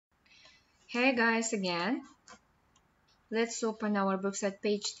Hey guys again. Let's open our books at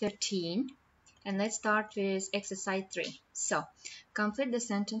page 13 and let's start with exercise 3. So, complete the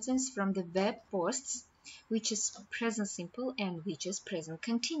sentences from the verb posts, which is present simple and which is present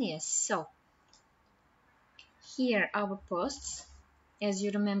continuous. So, here our posts. As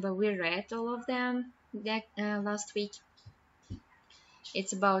you remember, we read all of them last week.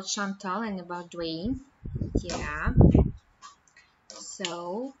 It's about Chantal and about Dwayne. Yeah.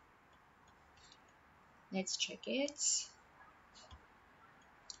 So, let's check it.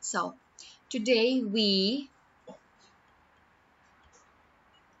 So, today we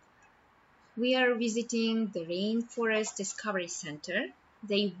are visiting the Rainforest Discovery Center.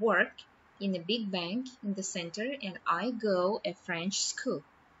 They work in a big bank in the center and I go a French school.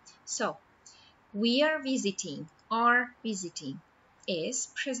 So, we are visiting is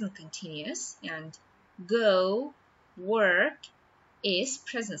present continuous and go, work is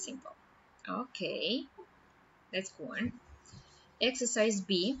present simple. Okay, let's go on. Exercise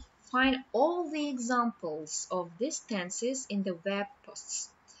B. Find all the examples of these tenses in the verb posts.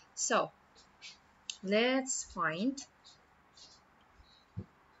 So, let's find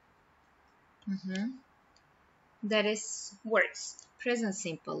that is words. Present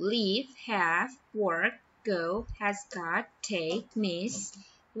simple. Live, have, work, go, has got, take, miss,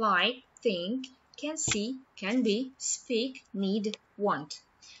 like, think, can see, can be, speak, need, want.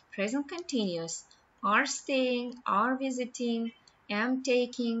 Present continuous. Are staying, are visiting, am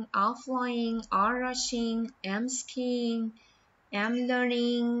taking, are flying, are rushing, am skiing, am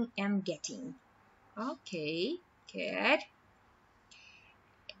learning, am getting. Okay, good.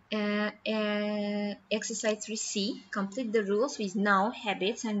 Exercise 3C, complete the rules with now,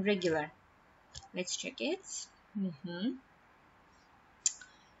 habits, and regular. Let's check it.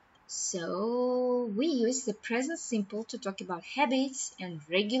 So, we use the present simple to talk about habits and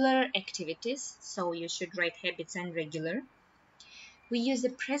regular activities. So, you should write habits and regular. We use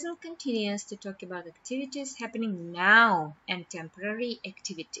the present continuous to talk about activities happening now and temporary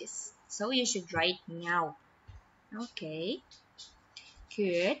activities. So, you should write now. Okay.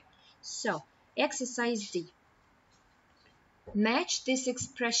 Good. So, exercise D. Match these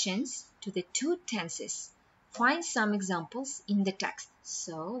expressions to the two tenses. Find some examples in the text.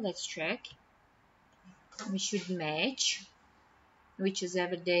 So, let's check. We should match which is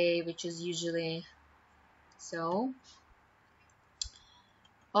every day, which is usually. So,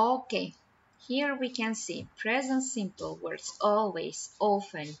 okay. Here we can see present simple words always,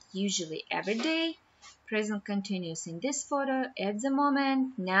 often, usually, every day. Present continuous in this photo, at the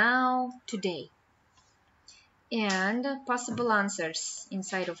moment, now, today. And possible answers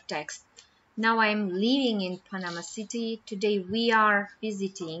inside of text. Now I'm living in Panama City. Today we are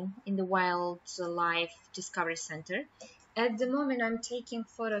visiting in the Wildlife Discovery Center. At the moment I'm taking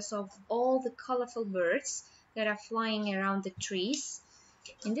photos of all the colorful birds that are flying around the trees.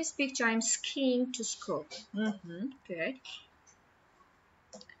 In this picture I'm skiing to school. Good.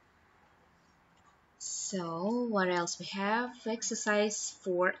 So, what else we have? Exercise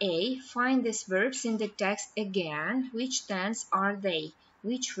 4A. Find these verbs in the text again. Which tense are they?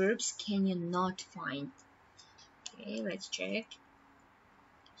 Which verbs can you not find? Okay, let's check.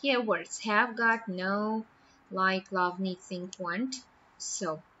 Here words have, got, know, like, love, need, think, want.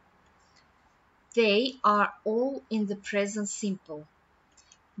 So, they are all in the present simple.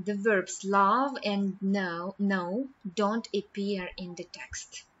 The verbs love and know don't appear in the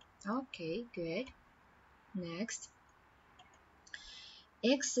text. Okay, good. Next.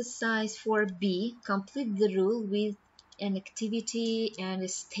 Exercise 4B. Complete the rule with an activity and a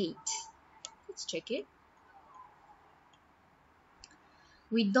state. Let's check it.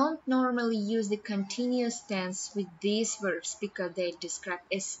 We don't normally use the continuous tense with these verbs because they describe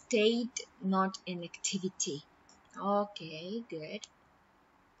a state, not an activity. Okay, good.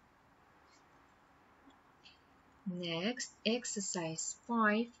 Next, exercise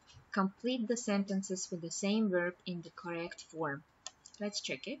 5. Complete the sentences with the same verb in the correct form. Let's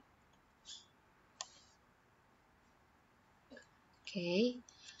check it. Okay.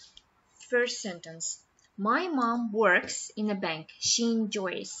 First sentence. My mom works in a bank. She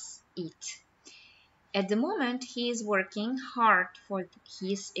enjoys it. At the moment, he is working hard for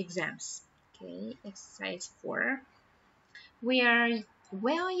his exams. Okay, exercise 4. Where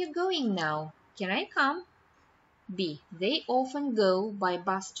are you going now? Can I come? B. They often go by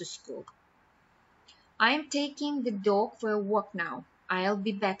bus to school. I am taking the dog for a walk now. I'll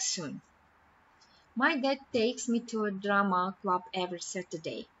be back soon. My dad takes me to a drama club every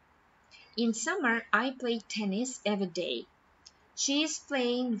Saturday. In summer, I play tennis every day. She is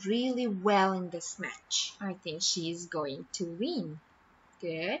playing really well in this match. I think she is going to win.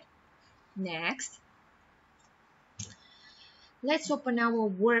 Good. Next, let's open our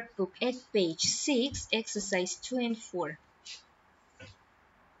workbook at page 6, exercise 2 and 4.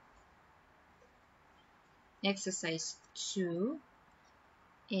 Exercise 2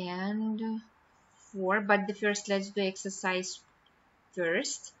 and 4, but first let's do exercise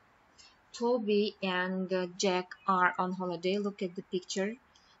first. Toby and Jack are on holiday. Look at the picture.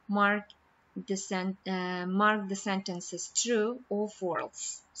 Mark the sentences true or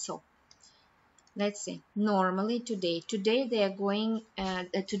false. So let's see. Normally today they are going.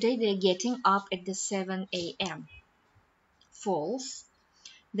 Today they are getting up at the 7 a.m. False.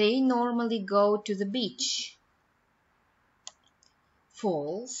 They normally go to the beach.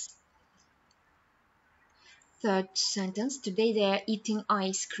 False. Third sentence. Today they are eating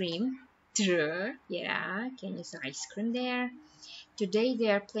ice cream. True. Yeah, can use ice cream there. Today they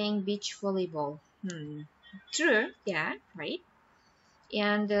are playing beach volleyball. True. Yeah, right.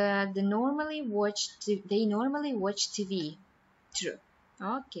 And they normally watch TV. True.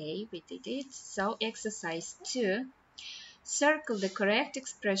 Okay, we did it. So exercise 2. Circle the correct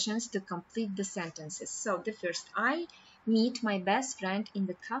expressions to complete the sentences. So the first, I meet my best friend in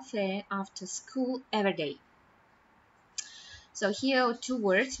the cafe after school every day. So here are 2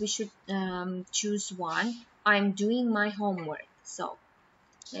 words. We should choose one. I'm doing my homework. So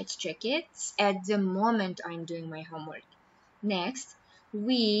let's check it. At the moment I'm doing my homework. Next,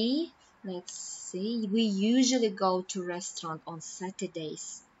 we usually go to restaurant on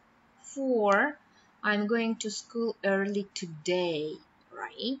Saturdays. 4, I'm going to school early today,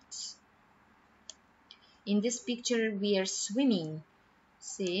 right? In this picture we are swimming.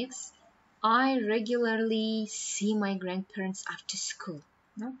 6, I regularly see my grandparents after school.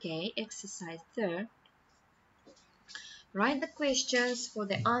 Okay, exercise 3. Write the questions for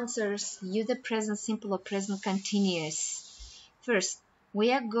the answers. Use the present simple or present continuous. First,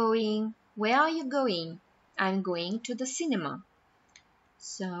 where are you going? I'm going to the cinema.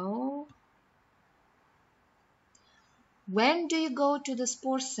 So, when do you go to the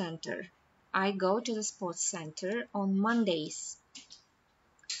sports center? I go to the sports center on Mondays.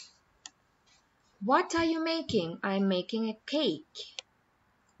 What are you making? I'm making a cake.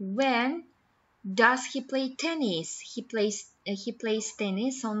 When does he play tennis? He plays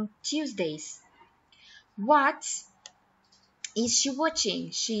tennis on Tuesdays. What is she watching?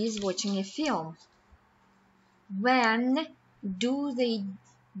 She is watching a film. When do they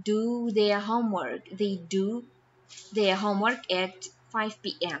do their homework? They do their homework at 5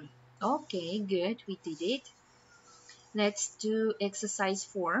 p.m. Okay, good, we did it. Let's do exercise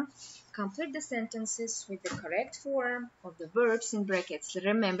 4. Complete the sentences with the correct form of the verbs in brackets.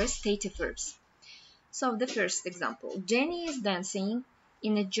 Remember, stative verbs. So the first example, Jenny is dancing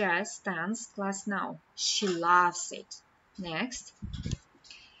in a jazz dance class now. She loves it. Next,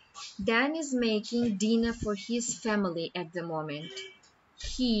 Dan is making dinner for his family at the moment.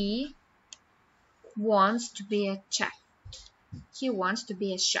 He wants to be a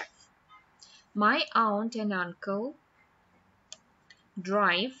chef. My aunt and uncle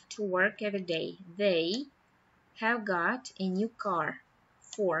drive to work every day. They have got a new car.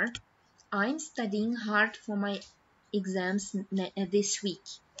 4, I'm studying hard for my exams this week.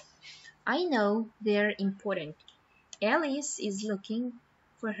 I know they're important. Alice is looking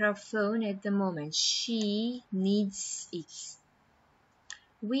for her phone at the moment. She needs it.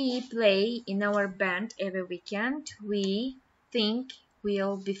 We play in our band every weekend. We think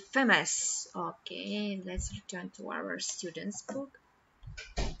we'll be famous. Okay, let's return to our students' book.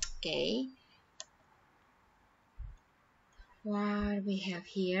 Okay. What we have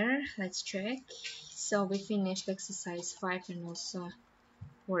here, let's check. So we finished exercise 5 and also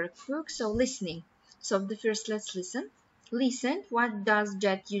workbook. So listening. So the first, let's listen. Listen, what does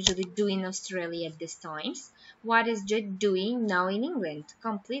Jet usually do in Australia at these times? What is Jet doing now in England?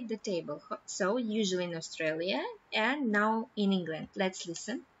 Complete the table. So usually in Australia and now in England. Let's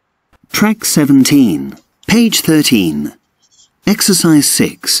listen. Track 17, page 13. Exercise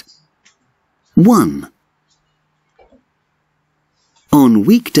 6. 1. On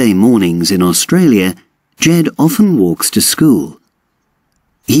weekday mornings in Australia, Jed often walks to school.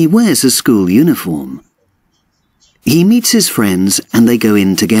 He wears a school uniform. He meets his friends and they go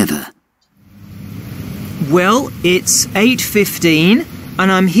in together. Well, it's 8:15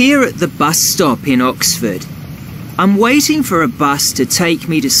 and I'm here at the bus stop in Oxford. I'm waiting for a bus to take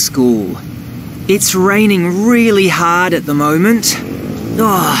me to school. It's raining really hard at the moment.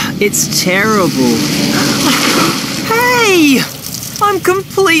 Oh, it's terrible. Hey! I'm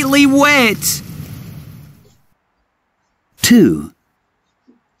completely wet. 2.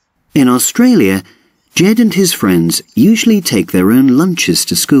 In Australia, Jed and his friends usually take their own lunches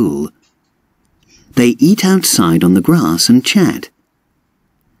to school. They eat outside on the grass and chat.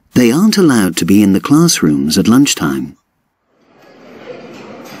 They aren't allowed to be in the classrooms at lunchtime.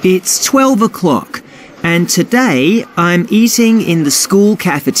 It's 12 o'clock, and today I'm eating in the school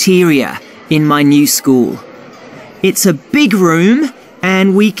cafeteria in my new school. It's a big room,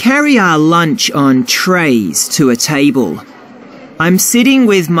 and we carry our lunch on trays to a table. I'm sitting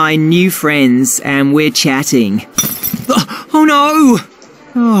with my new friends and we're chatting. Oh no!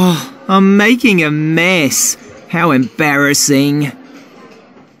 Oh, I'm making a mess. How embarrassing.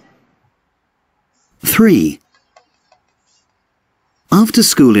 3. After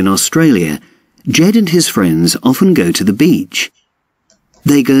school in Australia, Jed and his friends often go to the beach.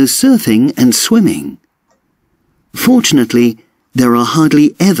 They go surfing and swimming. Fortunately, there are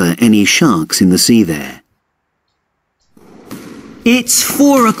hardly ever any sharks in the sea there. It's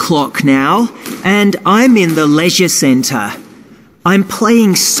 4 o'clock now, and I'm in the leisure centre. I'm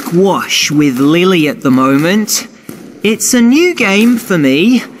playing squash with Lily at the moment. It's a new game for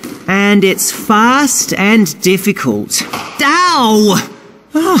me, and it's fast and difficult. Ow!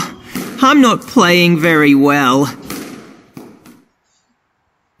 Oh, I'm not playing very well.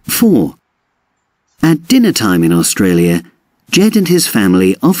 4. At dinner time in Australia, Jed and his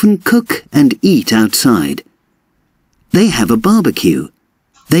family often cook and eat outside. They have a barbecue.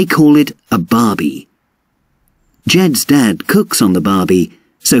 They call it a barbie. Jed's dad cooks on the barbie,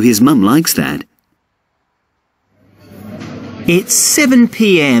 so his mum likes that. It's 7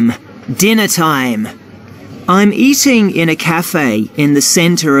 p.m, dinner time. I'm eating in a cafe in the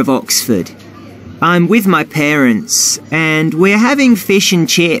centre of Oxford. I'm with my parents, and we're having fish and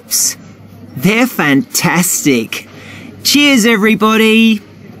chips. They're fantastic. Cheers, everybody!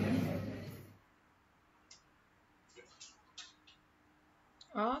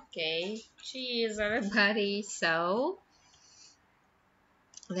 Okay, cheers everybody. So,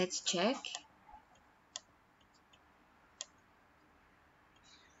 let's check.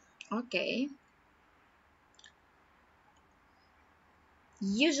 Okay.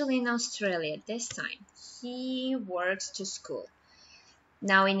 Usually in Australia at this time, he works to school.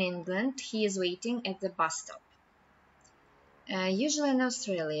 Now in England, he is waiting at the bus stop. Usually in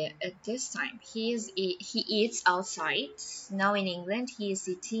Australia at this time, he eats outside. Now in England, he is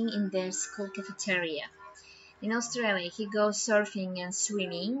eating in their school cafeteria. In Australia, he goes surfing and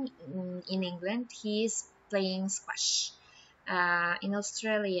swimming. In England, he is playing squash. In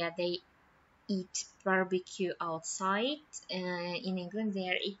Australia, they eat barbecue outside. In England, they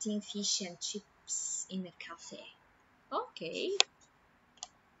are eating fish and chips in a cafe. Okay.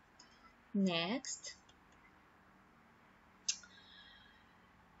 Next.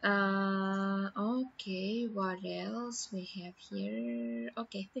 Okay, what else we have here?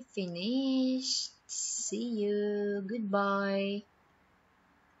 Okay, we finished. See you. Goodbye.